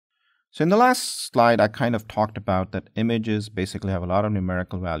So in the last slide, I kind of talked about that images basically have a lot of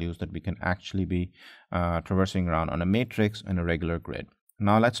numerical values that we can actually be traversing around on a matrix and a regular grid.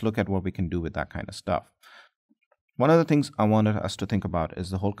 Now let's look at what we can do with that kind of stuff. One of the things I wanted us to think about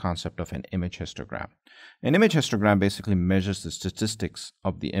is the whole concept of an image histogram. An image histogram basically measures the statistics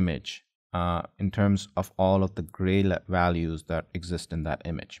of the image in terms of all of the gray values that exist in that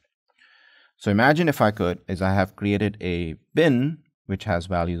image. So imagine if I have created a bin which has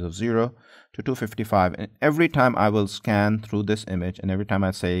values of 0 to 255, and every time I will scan through this image, and every time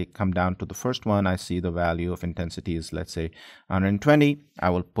I say come down to the first one, I see the value of intensity is, let's say, 120. I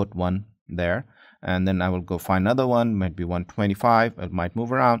will put 1 there, and then I will go find another one, might be 125. It might move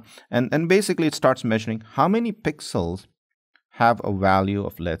around, and basically it starts measuring how many pixels have a value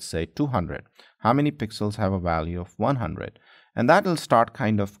of, let's say, 200, how many pixels have a value of 100, and that will start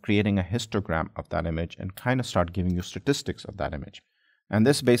kind of creating a histogram of that image and kind of start giving you statistics of that image. And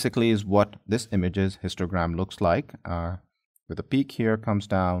this basically is what this image's histogram looks like, with a peak here, comes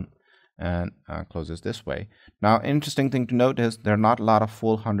down and closes this way. Now, interesting thing to note is there are not a lot of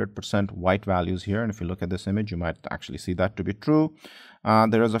full 100% white values here, and if you look at this image, you might actually see that to be true.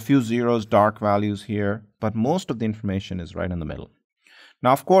 There is a few zeros, dark values here, but most of the information is right in the middle.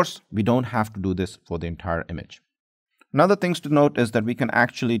 Now, of course, we don't have to do this for the entire image. Another things to note is that we can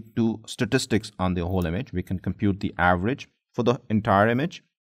actually do statistics on the whole image. We can compute the average for the entire image.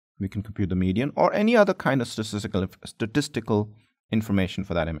 We can compute the median or any other kind of statistical information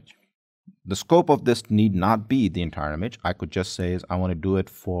for that image. The scope of this need not be the entire image. I could just say is I want to do it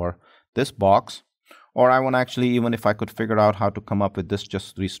for this box, or I want to actually, even if I could figure out how to come up with this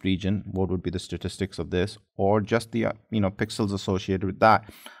region, what would be the statistics of this, or just the pixels associated with that.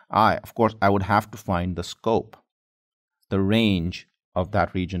 Of course, I would have to find the scope, the range of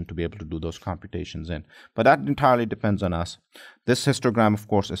that region to be able to do those computations in. But that entirely depends on us. This histogram, of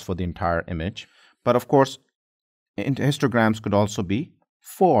course, is for the entire image. But of course, histograms could also be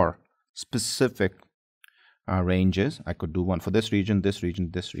for specific ranges. I could do one for this region, this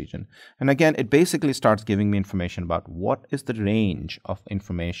region, this region. And again, it basically starts giving me information about what is the range of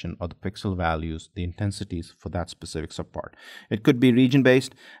information or the pixel values, the intensities for that specific subpart. It could be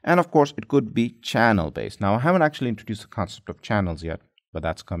region-based, and of course, it could be channel-based. Now, I haven't actually introduced the concept of channels yet, but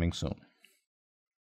that's coming soon.